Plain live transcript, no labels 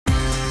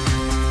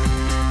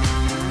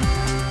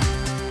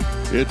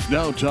It's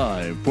now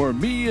time for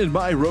Me and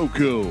My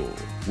Roku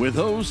with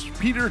host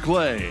Peter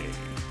Clay.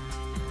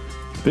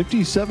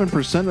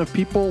 57% of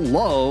people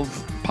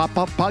love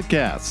pop-up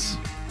podcasts.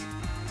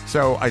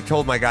 So I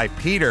told my guy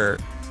Peter.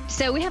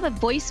 So we have a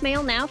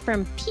voicemail now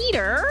from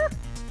Peter.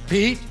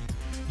 Pete,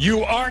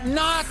 you are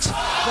not.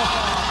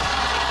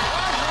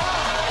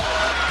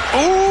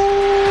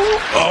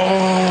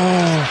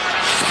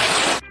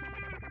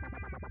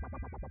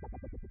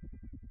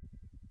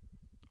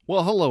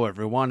 Well, hello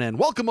everyone, and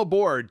welcome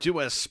aboard to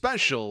a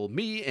special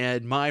Me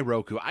and My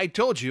Roku. I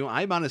told you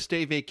I'm on a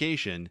stay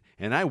vacation,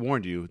 and I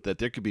warned you that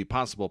there could be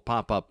possible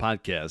pop-up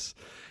podcasts,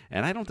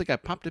 and I don't think I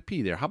popped a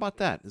P there. How about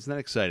that? Isn't that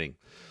exciting?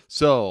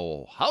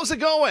 So, how's it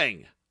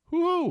going?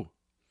 Woo-hoo!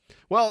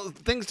 Well,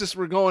 things just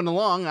were going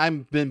along.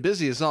 I've been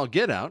busy as all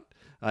get out,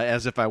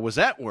 as if I was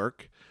at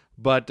work.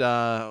 But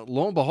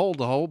lo and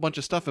behold, a whole bunch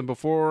of stuff. And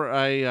before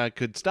I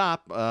could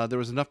stop, there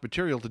was enough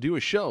material to do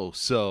a show.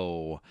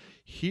 So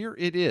here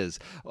it is.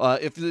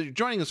 If you're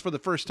joining us for the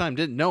first time,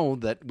 didn't know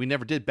that we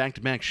never did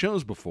back-to-back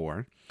shows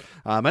before.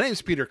 My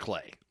name's Peter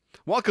Clay.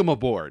 Welcome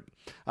aboard.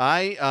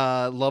 I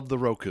love the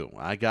Roku.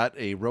 I got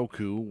a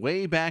Roku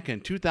way back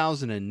in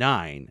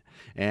 2009,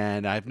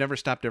 and I've never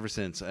stopped ever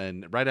since.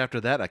 And right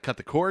after that, I cut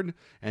the cord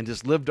and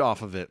just lived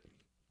off of it.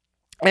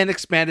 And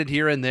expanded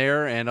here and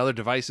there and other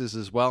devices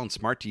as well, and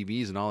smart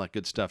TVs and all that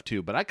good stuff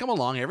too. But I come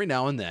along every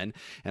now and then,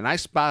 and I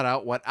spot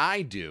out what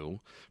I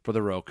do for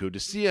the Roku to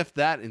see if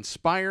that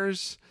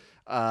inspires,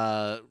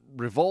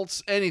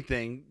 revolts,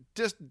 anything,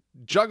 just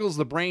juggles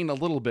the brain a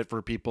little bit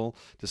for people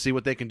to see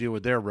what they can do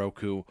with their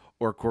Roku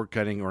or cord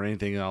cutting or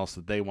anything else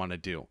that they want to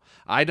do.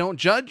 I don't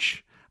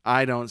judge.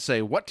 I don't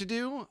say what to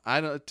do. I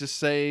don't just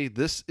say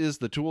this is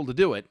the tool to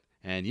do it,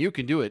 and you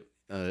can do it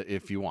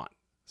if you want.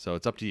 So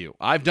it's up to you.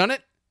 I've done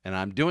it. And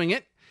I'm doing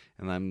it,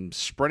 and I'm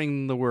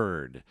spreading the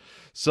word.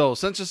 So,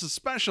 since this is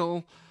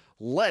special,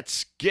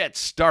 let's get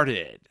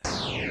started.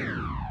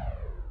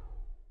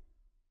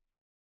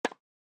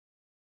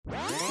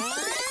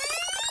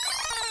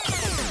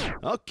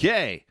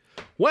 Okay.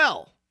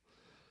 Well,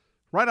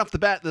 right off the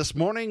bat this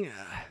morning,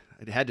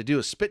 I had to do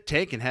a spit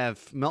take and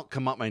have milk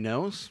come out my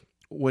nose,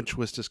 which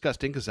was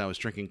disgusting because I was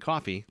drinking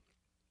coffee,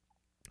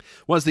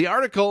 was the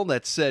article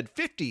that said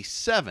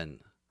 57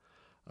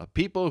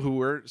 people who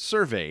were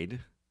surveyed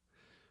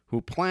who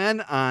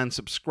plan on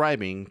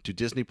subscribing to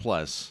Disney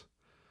Plus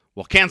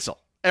will cancel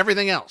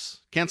everything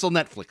else. Cancel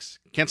Netflix,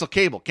 cancel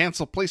cable,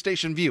 cancel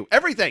PlayStation View,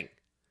 everything.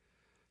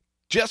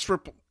 Just for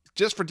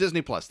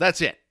Disney Plus.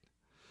 That's it.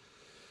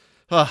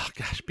 Oh,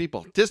 gosh,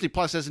 people. Disney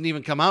Plus hasn't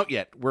even come out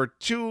yet. We're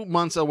 2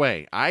 months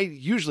away. I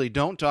usually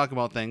don't talk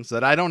about things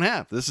that I don't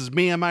have. This is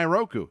me and my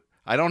Roku.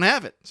 I don't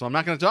have it, so I'm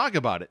not going to talk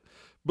about it.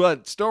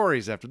 But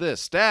stories after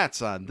this,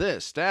 stats on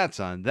this,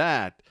 stats on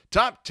that,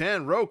 top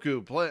 10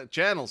 Roku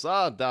channels,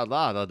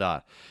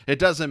 It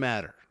doesn't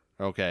matter,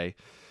 okay?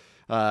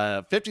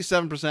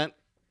 57%,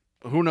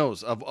 who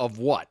knows, of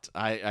what?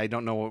 I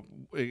don't know,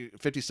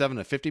 57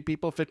 to 50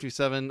 people,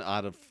 57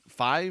 out of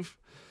 5?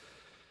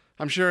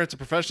 I'm sure it's a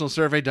professional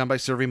survey done by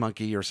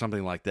SurveyMonkey or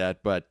something like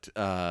that, but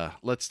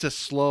let's just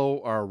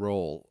slow our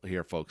roll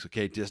here, folks,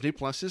 okay? Disney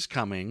Plus is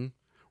coming.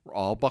 We're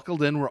all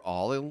buckled in. We're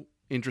all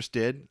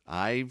interested.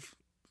 I've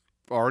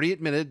already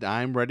admitted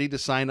I'm ready to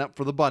sign up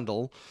for the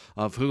bundle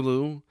of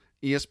Hulu,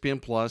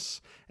 ESPN Plus,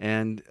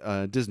 and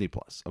Disney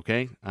Plus,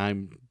 okay?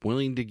 I'm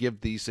willing to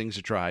give these things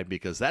a try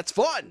because that's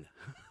fun.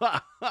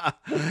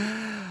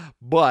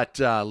 But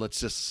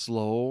let's just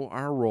slow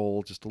our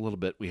roll just a little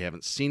bit. We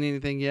haven't seen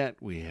anything yet.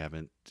 We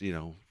haven't,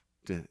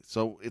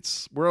 so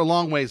we're a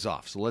long ways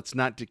off, so let's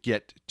not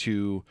get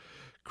too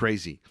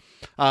crazy.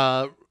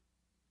 Have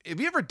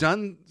you ever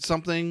done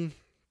something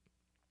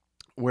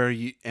where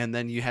you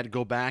had to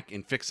go back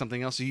and fix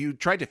something else? So you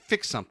tried to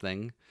fix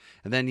something,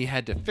 and then you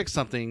had to fix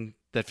something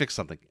that fixed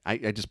something. I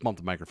just bumped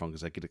the microphone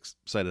because I get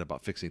excited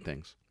about fixing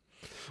things.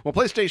 Well,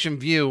 PlayStation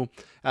View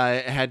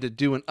had to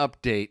do an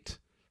update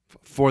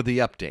for the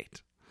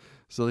update.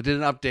 So they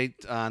did an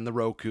update on the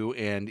Roku,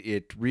 and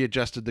it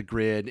readjusted the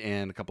grid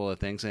and a couple of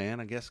things.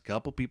 And I guess a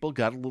couple people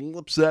got a little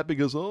upset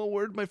because,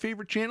 where'd my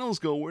favorite channels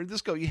go? Where'd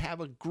this go? You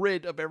have a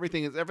grid of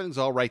everything. Everything's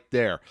all right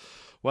there.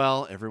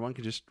 Well, everyone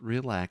can just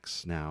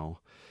relax now.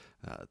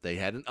 They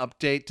had an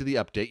update to the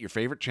update. Your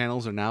favorite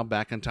channels are now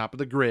back on top of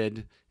the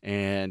grid,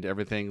 and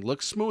everything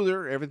looks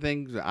smoother.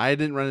 I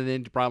didn't run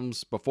into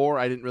problems before.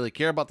 I didn't really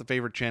care about the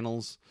favorite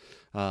channels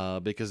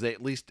because they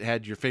at least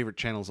had your favorite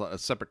channels, a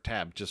separate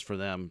tab just for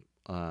them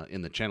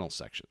in the channel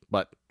section.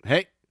 But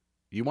hey,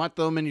 you want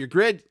them in your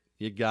grid,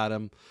 you got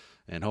them,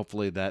 and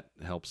hopefully that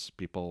helps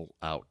people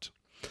out.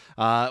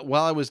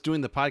 While I was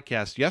doing the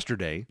podcast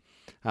yesterday,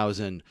 I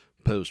was in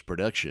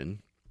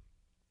post-production,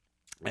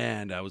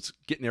 and I was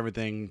getting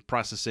everything,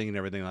 processing and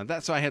everything like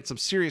that. So I had some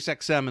Sirius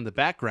XM in the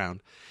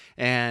background,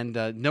 and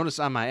noticed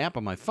on my app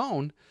on my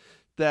phone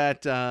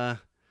that I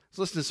was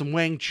listening to some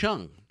Wang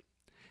Chung.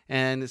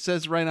 And it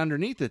says right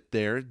underneath it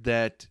there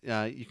that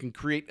you can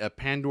create a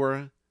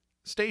Pandora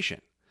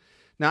station.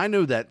 Now, I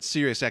knew that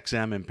Sirius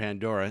XM and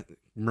Pandora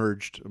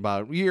merged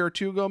about a year or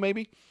two ago,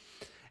 maybe.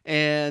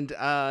 And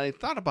I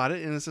thought about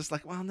it, and it's just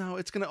like, well, no,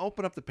 it's going to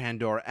open up the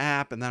Pandora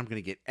app, and then I'm going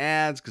to get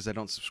ads because I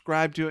don't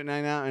subscribe to it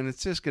now, and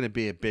it's just going to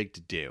be a big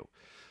to-do.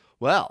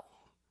 Well,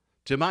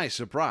 to my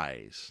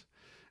surprise,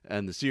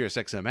 and the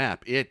SiriusXM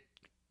app, it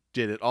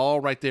did it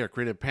all right there,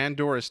 created a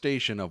Pandora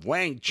station of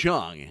Wang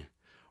Chung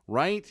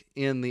right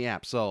in the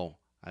app. So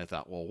I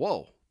thought, well,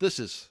 whoa,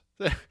 this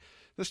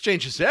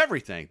changes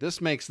everything. This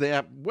makes the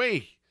app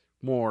way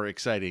more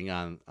exciting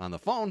on the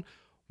phone.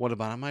 What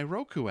about on my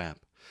Roku app?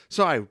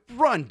 So I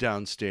run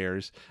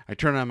downstairs, I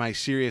turn on my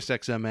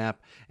SiriusXM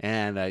app,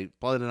 and I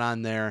plug it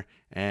on there,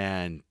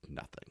 and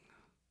nothing.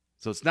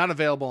 So it's not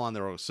available on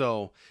the Roku.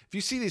 So if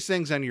you see these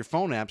things on your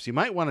phone apps, you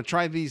might want to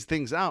try these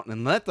things out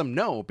and let them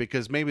know,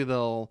 because maybe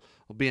there'll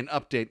be an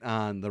update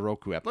on the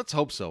Roku app. Let's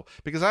hope so,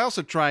 because I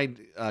also tried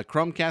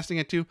Chromecasting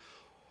it too.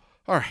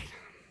 All right.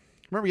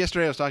 Remember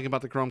yesterday I was talking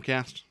about the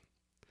Chromecast?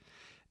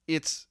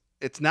 It's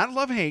not a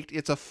love-hate.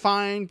 It's a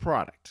fine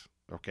product,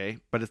 okay?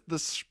 But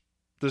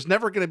there's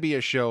never going to be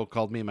a show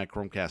called Me and My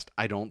Chromecast,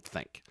 I don't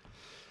think.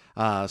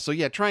 So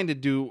yeah, trying to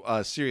do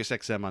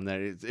SiriusXM on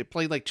there, it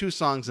played like 2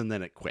 songs and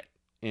then it quit.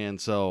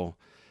 And so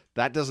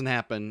that doesn't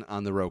happen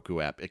on the Roku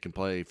app. It can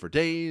play for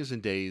days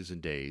and days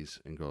and days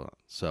and go on.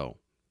 So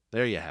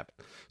there you have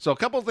it. So a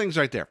couple of things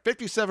right there.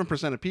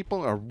 57% of people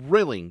are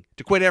willing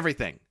to quit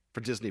everything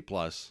for Disney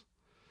Plus.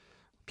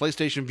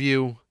 PlayStation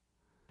View,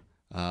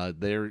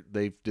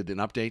 they did an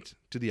update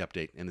to the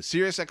update. And the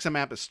SiriusXM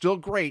app is still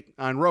great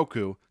on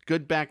Roku.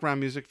 Good background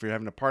music if you're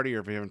having a party or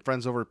if you're having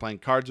friends over playing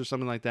cards or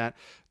something like that.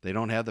 They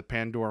don't have the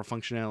Pandora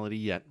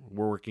functionality yet.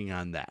 We're working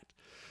on that.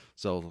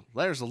 So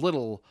there's a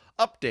little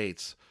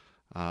updates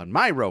on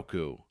my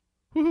Roku.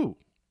 Woohoo!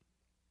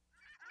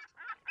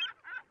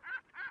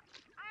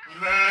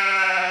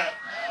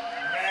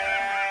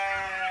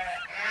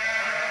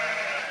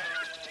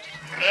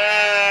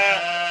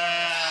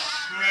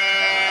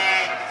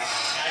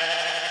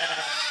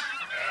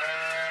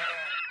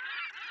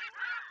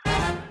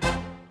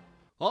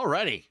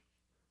 Alrighty.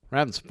 We're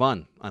having some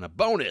fun on a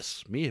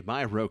bonus. Me and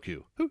my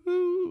Roku.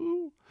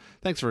 Woo-hoo.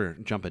 Thanks for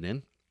jumping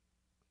in.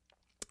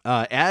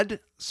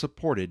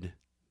 Ad-supported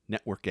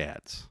network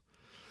ads.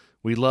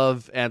 We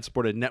love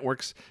ad-supported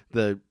networks.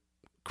 The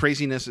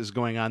craziness is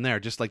going on there.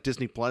 Just like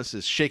Disney Plus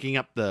is shaking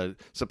up the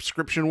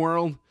subscription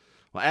world,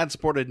 well,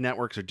 ad-supported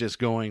networks are just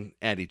going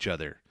at each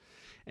other.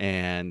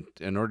 And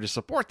in order to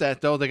support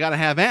that, though, they got to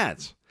have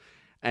ads.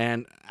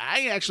 And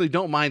I actually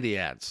don't mind the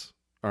ads.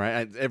 All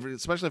right,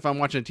 especially if I'm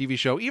watching a TV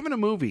show, even a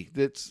movie.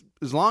 That's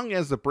as long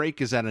as the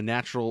break is at a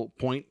natural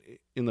point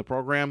in the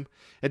program,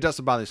 it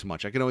doesn't bother me so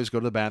much. I can always go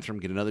to the bathroom,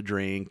 get another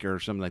drink or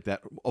something like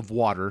that of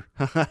water,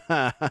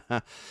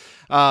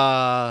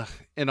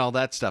 and all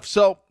that stuff.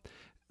 So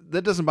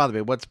that doesn't bother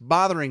me. What's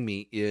bothering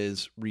me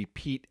is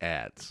repeat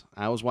ads.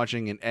 I was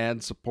watching an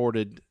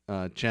ad-supported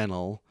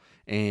channel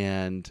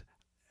and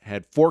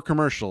had 4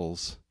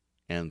 commercials,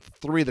 and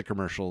 3 of the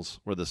commercials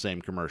were the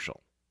same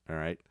commercial. All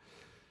right.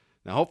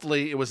 Now,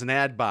 hopefully it was an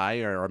ad buy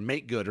or a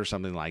make good or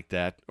something like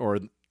that,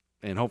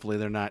 and hopefully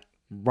they're not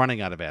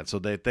running out of ads. So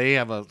they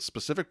have a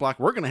specific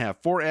block. We're going to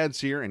have 4 ads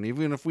here, and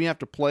even if we have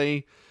to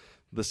play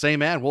the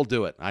same ad, we'll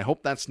do it. I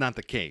hope that's not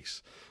the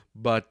case,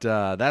 but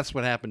that's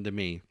what happened to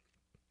me.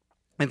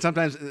 And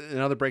sometimes in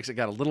other breaks it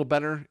got a little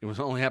better. It was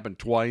only happened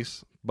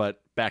twice,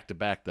 but back to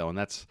back though, and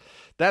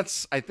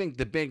that's I think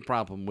the big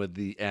problem with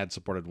the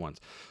ad-supported ones.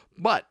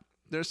 But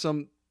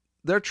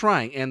they're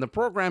trying, and the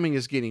programming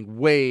is getting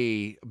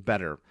way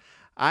better.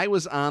 I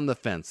was on the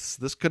fence.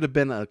 This could have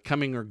been a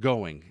coming or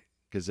going,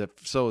 because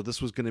if so,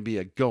 this was going to be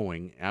a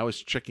going. I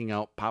was checking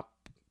out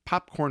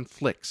Popcorn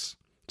Flicks.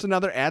 It's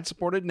another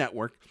ad-supported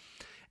network,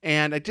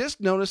 and I just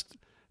noticed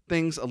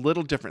things a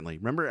little differently.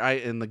 Remember,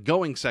 in the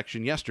going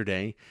section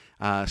yesterday,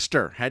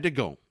 Stir had to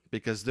go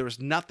because there was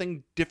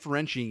nothing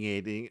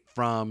differentiating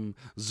from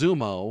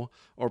Zumo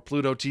or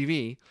Pluto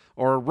TV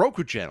or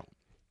Roku channel.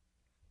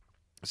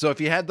 So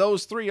if you had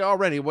those 3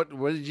 already, what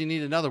did you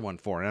need another one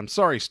for? And I'm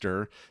sorry,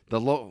 Stir,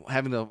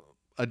 having the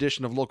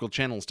addition of local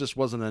channels just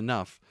wasn't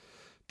enough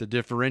to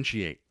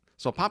differentiate.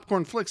 So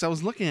Popcorn Flicks, I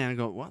was looking at it and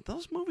go, well,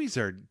 those movies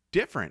are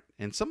different.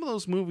 And some of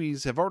those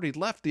movies have already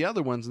left the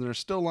other ones and they're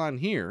still on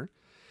here.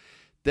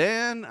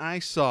 Then I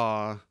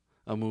saw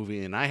a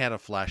movie and I had a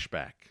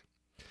flashback.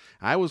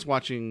 I was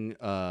watching,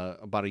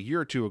 about a year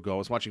or 2 ago, I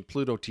was watching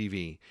Pluto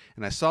TV,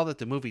 and I saw that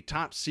the movie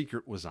Top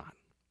Secret was on.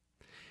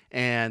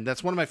 And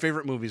that's one of my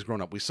favorite movies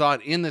growing up. We saw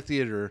it in the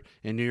theater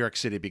in New York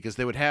City because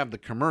they would have the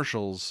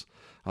commercials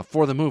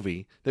for the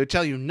movie. They would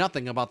tell you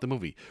nothing about the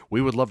movie.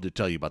 We would love to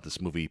tell you about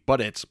this movie, but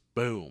it's,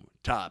 boom,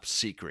 top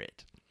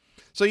secret.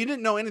 So you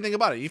didn't know anything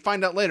about it. You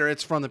find out later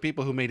it's from the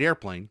people who made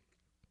Airplane,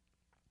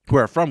 who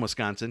are from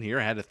Wisconsin here,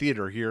 had a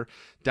theater here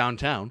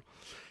downtown,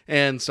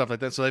 and stuff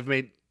like that. So they've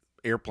made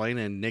Airplane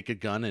and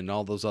Naked Gun and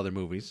all those other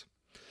movies.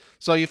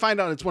 So you find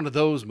out it's one of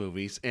those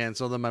movies, and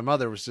so then my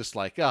mother was just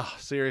like, oh,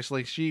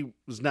 seriously? She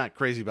was not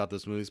crazy about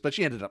those movies, but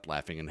she ended up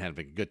laughing and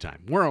having a good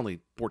time. We're only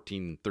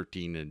 14 and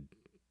 13 and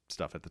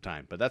stuff at the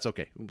time, but that's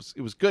okay.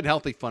 It was good,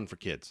 healthy fun for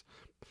kids.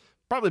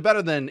 Probably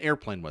better than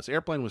Airplane was.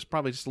 Airplane was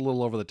probably just a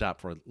little over the top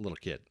for a little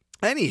kid.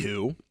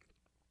 Anywho,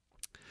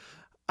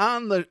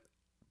 on the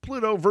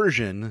Pluto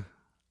version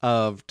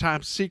of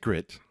Top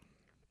Secret,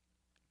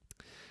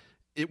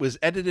 it was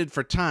edited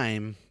for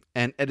time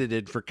and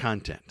edited for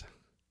content.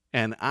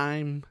 And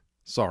I'm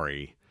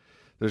sorry.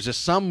 There's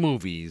just some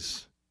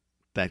movies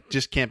that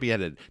just can't be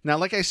edited. Now,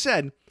 like I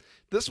said,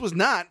 this was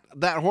not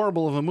that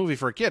horrible of a movie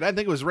for a kid. I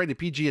think it was rated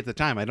PG at the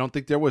time. I don't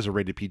think there was a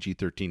rated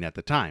PG-13 at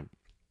the time.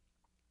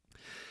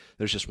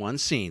 There's just one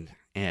scene,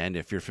 and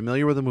if you're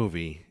familiar with the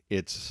movie,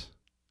 it's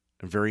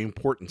a very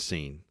important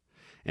scene.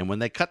 And when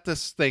they cut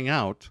this thing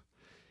out,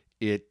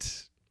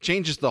 it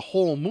changes the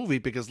whole movie,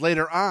 because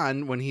later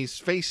on, when he's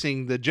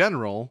facing the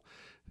general,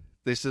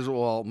 they says,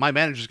 well, my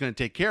manager's going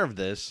to take care of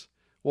this.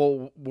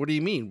 Well, what do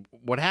you mean?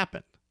 What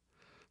happened?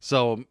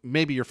 So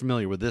maybe you're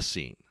familiar with this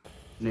scene.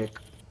 Nick,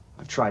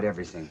 I've tried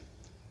everything.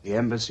 The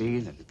embassy,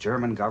 the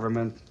German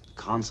government,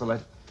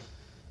 consulate.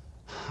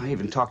 I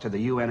even talked to the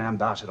UN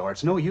ambassador.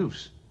 It's no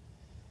use.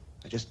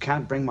 I just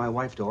can't bring my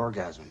wife to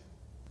orgasm.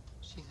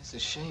 Gee, that's a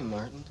shame,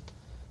 Martin.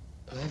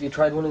 Have you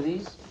tried one of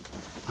these?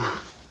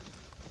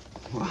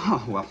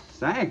 Well,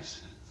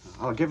 thanks.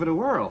 I'll give it a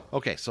whirl.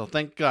 Okay, so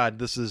thank God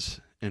this is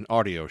an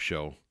audio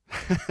show.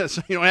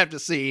 So you don't have to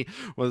see.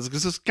 Well,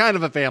 this is kind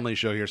of a family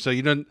show here, so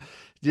you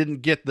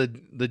didn't get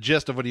the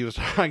gist of what he was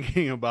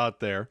talking about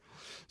there.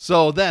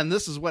 So then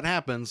this is what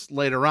happens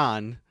later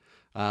on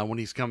when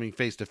he's coming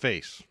face to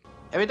face.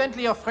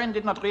 Evidently, your friend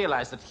did not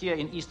realize that here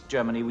in East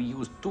Germany we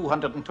use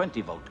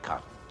 220-volt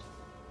current.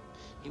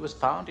 He was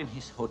found in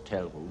his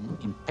hotel room,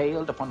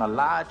 impaled upon a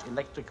large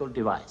electrical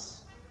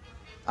device.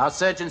 Our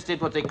surgeons did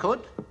what they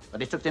could,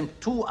 but it took them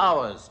 2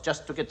 hours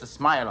just to get the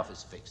smile off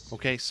his face.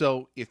 Okay,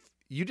 so if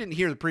you didn't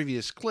hear the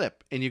previous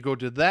clip and you go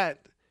to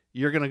that,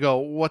 you're going to go,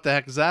 what the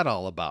heck is that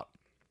all about?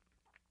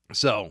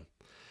 So,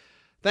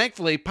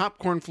 thankfully,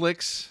 Popcorn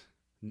Flicks,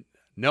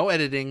 no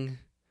editing,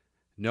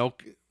 no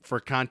for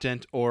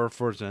content or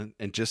for,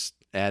 and just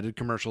added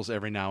commercials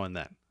every now and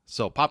then.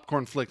 So,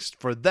 Popcorn Flicks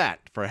for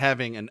that, for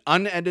having an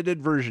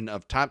unedited version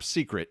of Top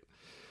Secret.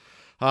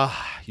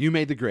 You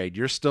made the grade.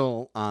 You're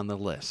still on the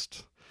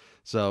list.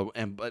 So,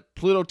 but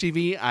Pluto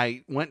TV,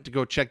 I went to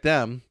go check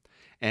them,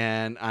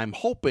 and I'm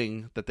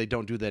hoping that they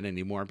don't do that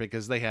anymore,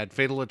 because they had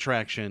Fatal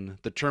Attraction,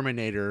 The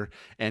Terminator,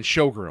 and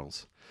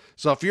Showgirls.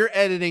 So if you're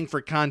editing for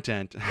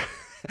content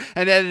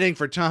and editing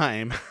for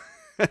time,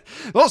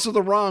 those are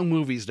the wrong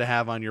movies to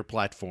have on your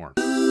platform.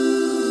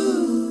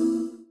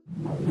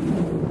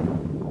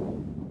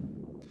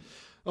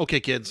 Okay,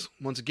 kids,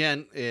 once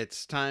again,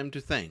 it's time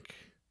to thank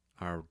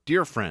our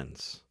dear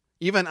friends.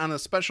 Even on a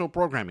special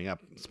programming, a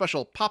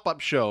special pop-up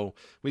show,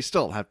 we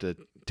still have to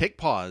take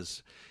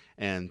pause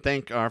and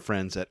thank our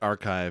friends at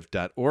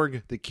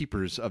archive.org, the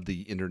keepers of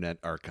the Internet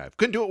Archive.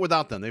 Couldn't do it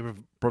without them.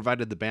 They've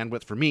provided the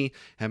bandwidth for me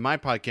and my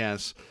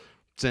podcast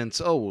since,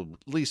 at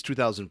least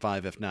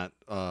 2005, if not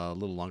a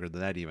little longer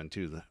than that even,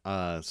 too.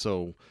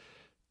 So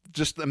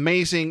just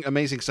amazing,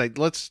 amazing site.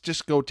 Let's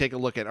just go take a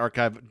look at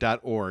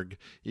archive.org.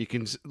 You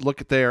can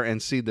look at there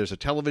and see there's a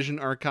television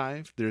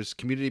archive. There's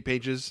community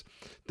pages.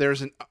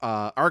 There's an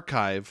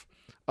archive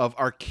of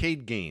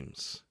arcade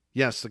games.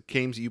 Yes, the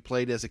games you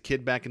played as a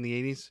kid back in the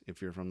 80s, if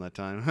you're from that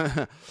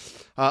time.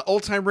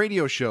 Old-time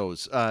radio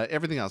shows,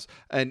 everything else.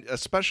 And a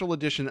special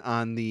edition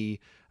on the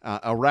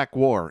Iraq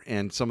War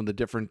and some of the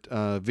different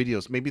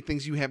videos. Maybe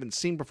things you haven't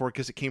seen before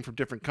because it came from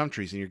different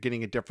countries and you're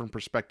getting a different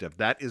perspective.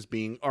 That is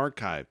being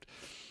archived.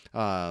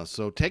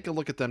 So take a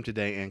look at them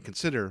today and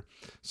consider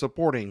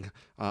supporting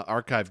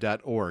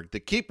archive.org, the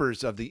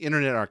keepers of the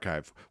Internet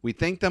Archive. We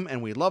thank them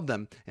and we love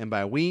them. And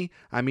by we,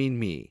 I mean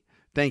me.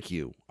 Thank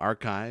you,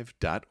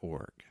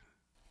 archive.org.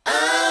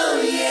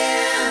 Oh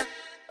yeah.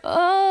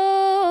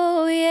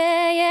 Oh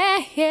yeah,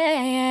 yeah,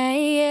 yeah,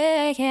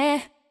 yeah,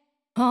 yeah.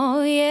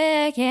 Oh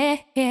yeah, yeah,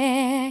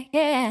 yeah,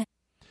 yeah.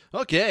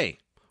 Okay.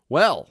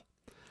 Well,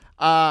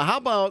 how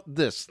about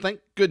this? Thank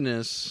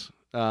goodness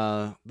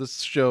this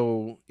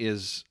show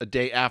is a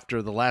day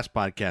after the last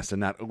podcast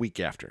and not a week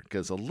after,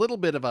 because a little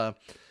bit of a,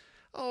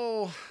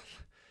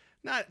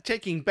 not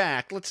taking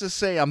back, let's just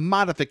say a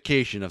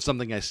modification of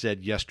something I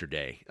said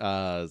yesterday.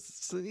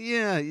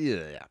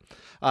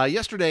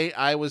 Yesterday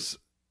I was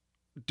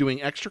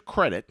doing extra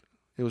credit.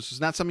 It was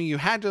not something you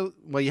had to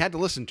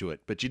listen to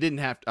it, but you didn't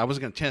have to. I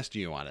wasn't going to test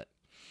you on it.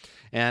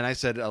 And I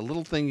said a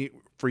little thing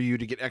for you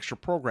to get extra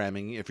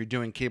programming if you're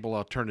doing cable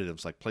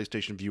alternatives like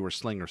PlayStation View or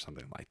Sling or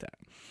something like that.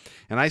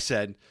 And I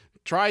said,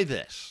 try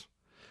this.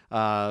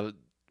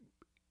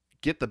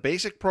 Get the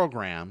basic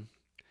program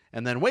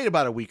and then wait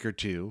about a week or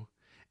two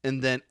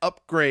and then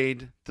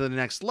upgrade to the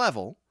next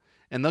level,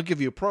 and they'll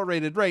give you a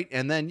prorated rate,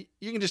 and then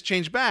you can just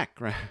change back.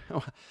 Right?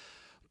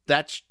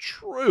 That's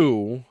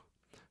true,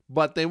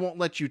 but they won't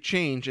let you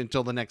change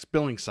until the next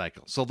billing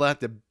cycle. So they'll have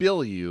to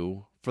bill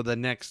you for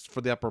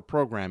the upper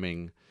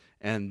programming,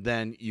 and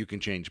then you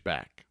can change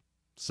back.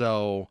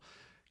 So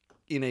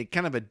in a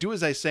kind of a do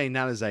as I say,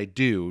 not as I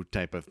do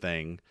type of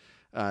thing,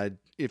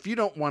 if you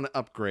don't want to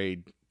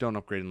upgrade, don't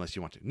upgrade unless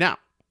you want to. Now,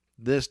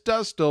 this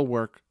does still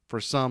work for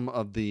some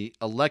of the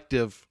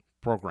elective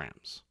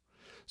programs.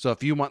 So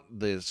if you want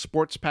the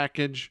sports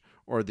package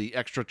or the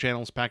extra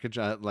channels package,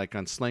 like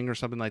on Sling or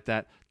something like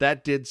that,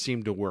 that did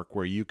seem to work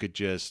where you could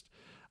just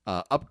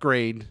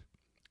upgrade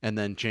and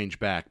then change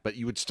back. But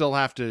you would still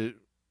have to,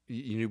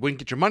 you wouldn't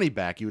get your money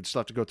back. You would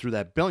still have to go through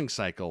that billing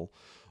cycle,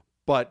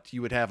 but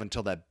you would have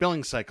until that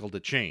billing cycle to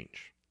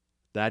change.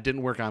 That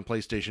didn't work on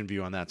PlayStation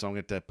View on that, so I'm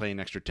going to pay an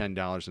extra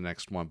 $10 the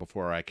next one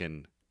before I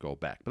can go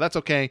back. But that's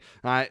okay.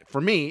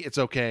 For me, it's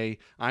okay.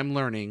 I'm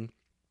learning,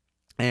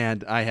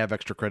 and I have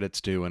extra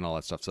credits too and all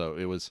that stuff. So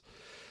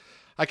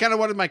I kind of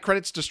wanted my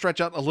credits to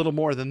stretch out a little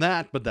more than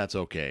that, but that's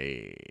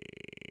okay.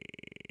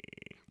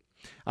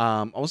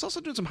 I was also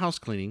doing some house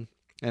cleaning,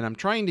 and I'm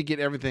trying to get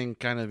everything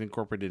kind of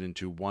incorporated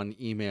into one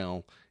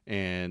email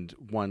and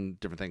one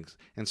different things.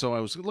 And so I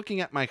was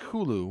looking at my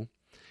Hulu,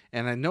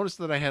 and I noticed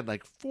that I had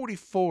like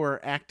 44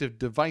 active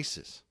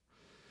devices.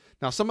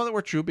 Now, some of them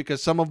were true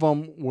because some of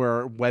them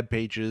were web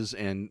pages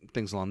and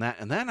things along that.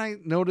 And then I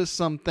noticed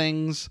some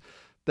things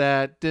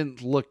that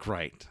didn't look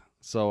right.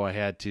 So I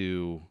had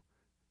to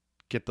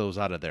get those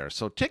out of there.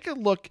 So take a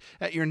look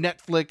at your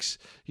Netflix,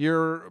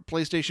 your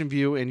PlayStation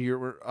View, and your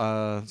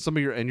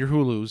your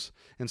Hulus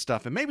and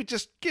stuff, and maybe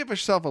just give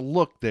yourself a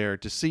look there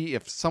to see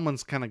if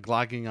someone's kind of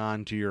glogging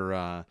on to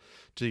your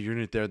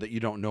unit there that you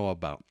don't know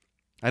about.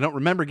 I don't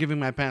remember giving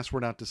my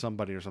password out to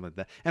somebody or something like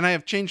that. And I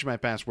have changed my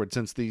password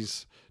since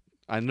these.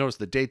 I noticed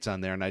the dates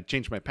on there, and I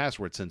changed my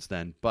password since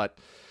then. But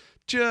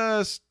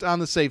just on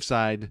the safe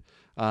side,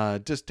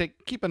 just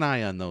keep an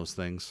eye on those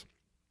things,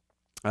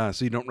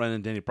 so you don't run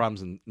into any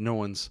problems and no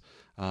one's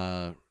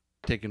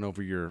taking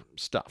over your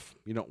stuff.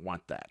 You don't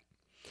want that.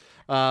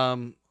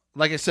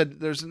 Like I said,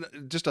 there's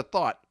just a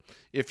thought.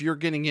 If you're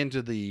getting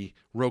into the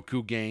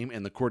Roku game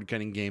and the cord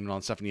cutting game and all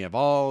that stuff, and you have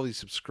all these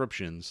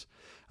subscriptions,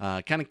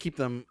 kind of keep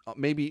them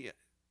maybe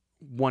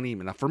one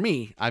email. Now, for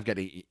me, I've got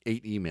 8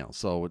 emails,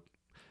 so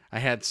I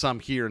had some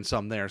here and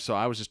some there, so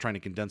I was just trying to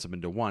condense them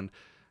into one.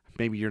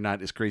 Maybe you're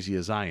not as crazy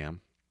as I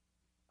am.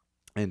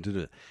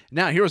 And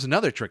now, here's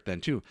another trick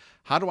then, too.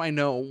 How do I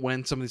know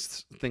when some of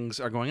these things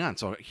are going on?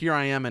 So here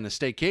I am in a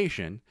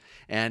staycation,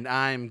 and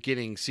I'm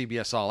getting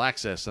CBS All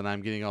Access, and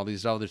I'm getting all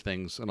these other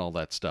things and all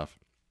that stuff.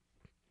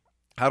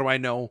 How do I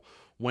know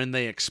when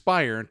they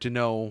expire to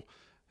know,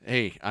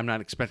 hey, I'm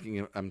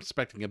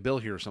expecting a bill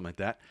here or something like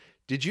that?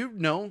 Did you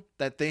know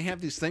that they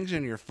have these things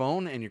in your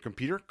phone and your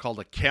computer called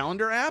a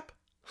calendar app?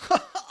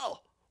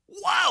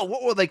 Wow,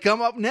 what will they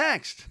come up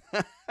next?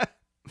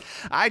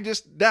 I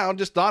just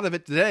thought of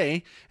it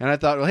today, and I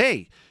thought, well,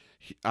 hey,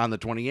 on the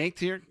 28th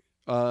here,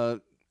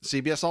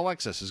 CBS All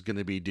Access is going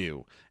to be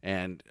due,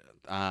 and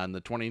on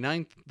the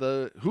 29th,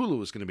 the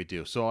Hulu is going to be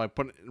due. So I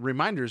put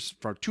reminders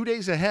for 2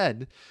 days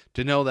ahead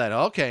to know that,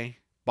 okay,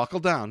 buckle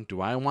down.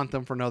 Do I want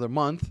them for another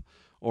month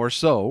or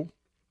so,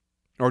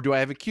 or do I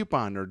have a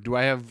coupon, or do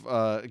I have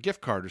a gift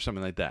card or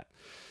something like that?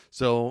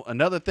 So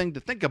another thing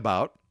to think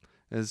about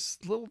is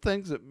little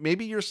things that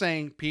maybe you're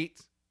saying,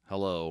 Pete,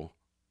 hello,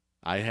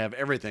 I have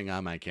everything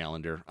on my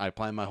calendar. I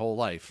plan my whole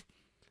life.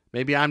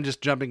 Maybe I'm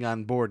just jumping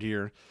on board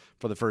here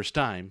for the first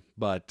time,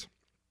 but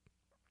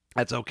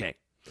that's okay.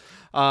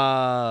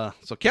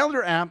 So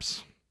calendar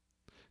apps,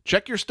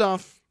 check your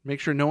stuff. Make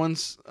sure no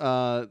one's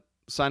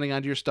signing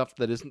onto your stuff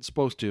that isn't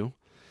supposed to.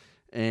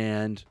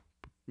 And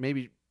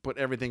maybe put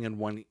everything in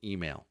one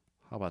email.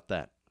 How about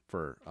that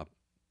for a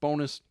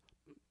bonus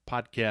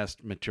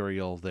podcast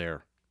material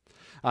there?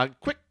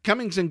 Quick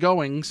comings and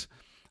goings.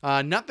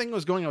 Nothing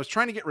was going. I was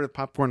trying to get rid of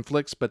Popcorn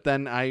Flicks, but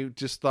then I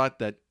just thought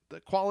that the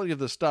quality of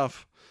the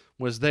stuff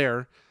was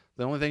there.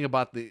 The only thing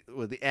about the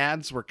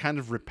ads were kind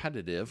of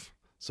repetitive,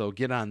 so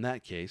get on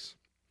that case.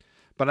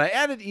 But I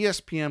added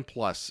ESPN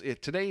Plus.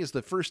 Today is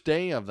the first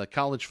day of the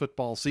college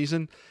football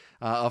season,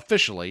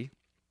 officially.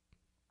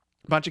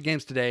 A bunch of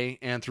games today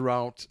and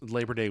throughout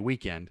Labor Day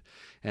weekend.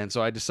 And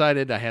so I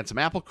decided I had some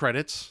Apple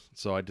credits,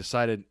 so I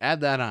decided add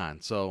that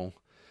on. So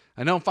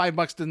I know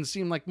 $5 didn't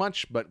seem like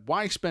much, but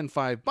why spend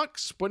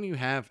 $5 when you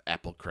have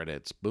Apple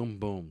credits? Boom,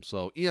 boom.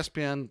 So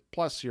ESPN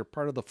Plus, you're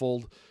part of the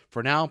fold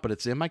for now, but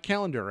it's in my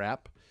calendar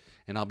app,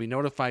 and I'll be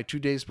notified 2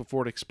 days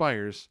before it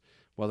expires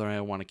whether I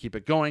want to keep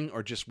it going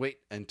or just wait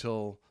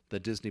until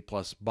the Disney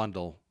Plus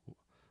bundle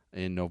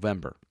in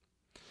November.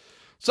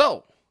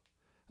 So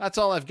that's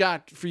all I've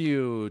got for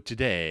you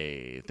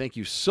today. Thank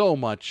you so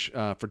much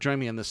for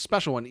joining me on this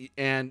special one.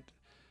 And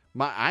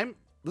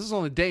this is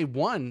only day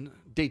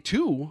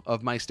 2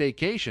 of my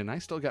staycation. I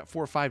still got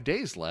 4 or 5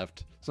 days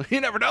left. So you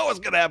never know what's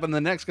going to happen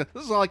the next.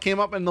 This is all I came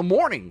up in the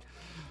morning.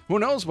 Who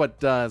knows what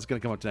is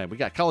going to come up tonight. We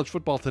got college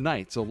football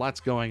tonight, so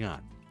lots going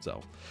on. So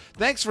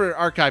thanks for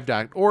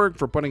archive.org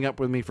for putting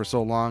up with me for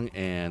so long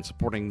and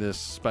supporting this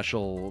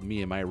special Me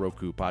and My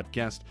Roku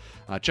podcast.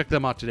 Check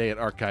them out today at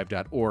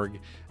archive.org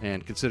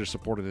and consider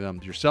supporting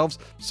them yourselves.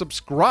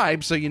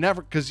 Subscribe so you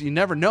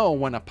never know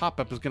when a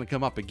pop-up is going to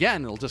come up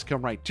again. It'll just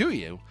come right to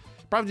you.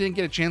 Probably didn't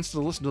get a chance to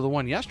listen to the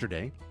one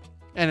yesterday,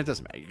 and it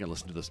doesn't matter. You can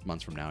listen to this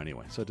months from now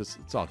anyway, so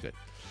it's all good.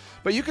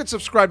 But you can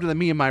subscribe to the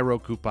Me and My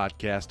Roku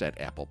podcast at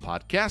Apple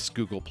Podcasts,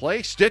 Google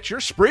Play, Stitcher,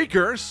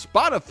 Spreaker,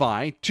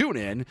 Spotify,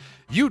 TuneIn,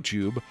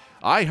 YouTube,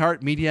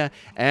 iHeartMedia,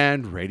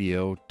 and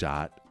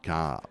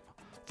Radio.com.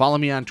 Follow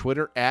me on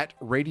Twitter at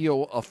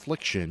Radio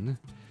Affliction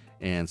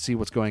and see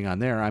what's going on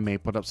there. I may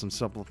put up some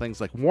simple things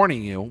like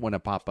warning you when a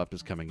pop-up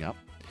is coming up.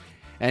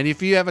 And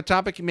if you have a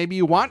topic maybe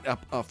you want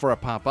for a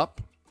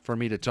pop-up for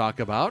me to talk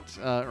about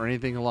or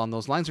anything along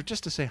those lines, or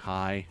just to say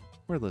hi,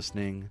 we're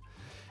listening,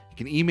 you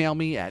can email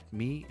me at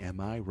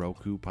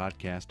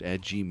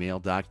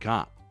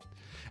meandmyrokupodcast@gmail.com.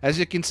 As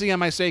you can see on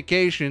my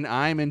staycation,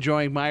 I'm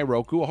enjoying my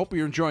Roku. I hope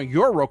you're enjoying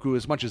your Roku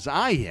as much as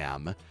I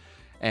am.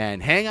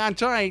 And hang on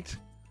tight.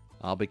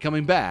 I'll be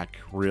coming back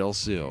real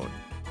soon.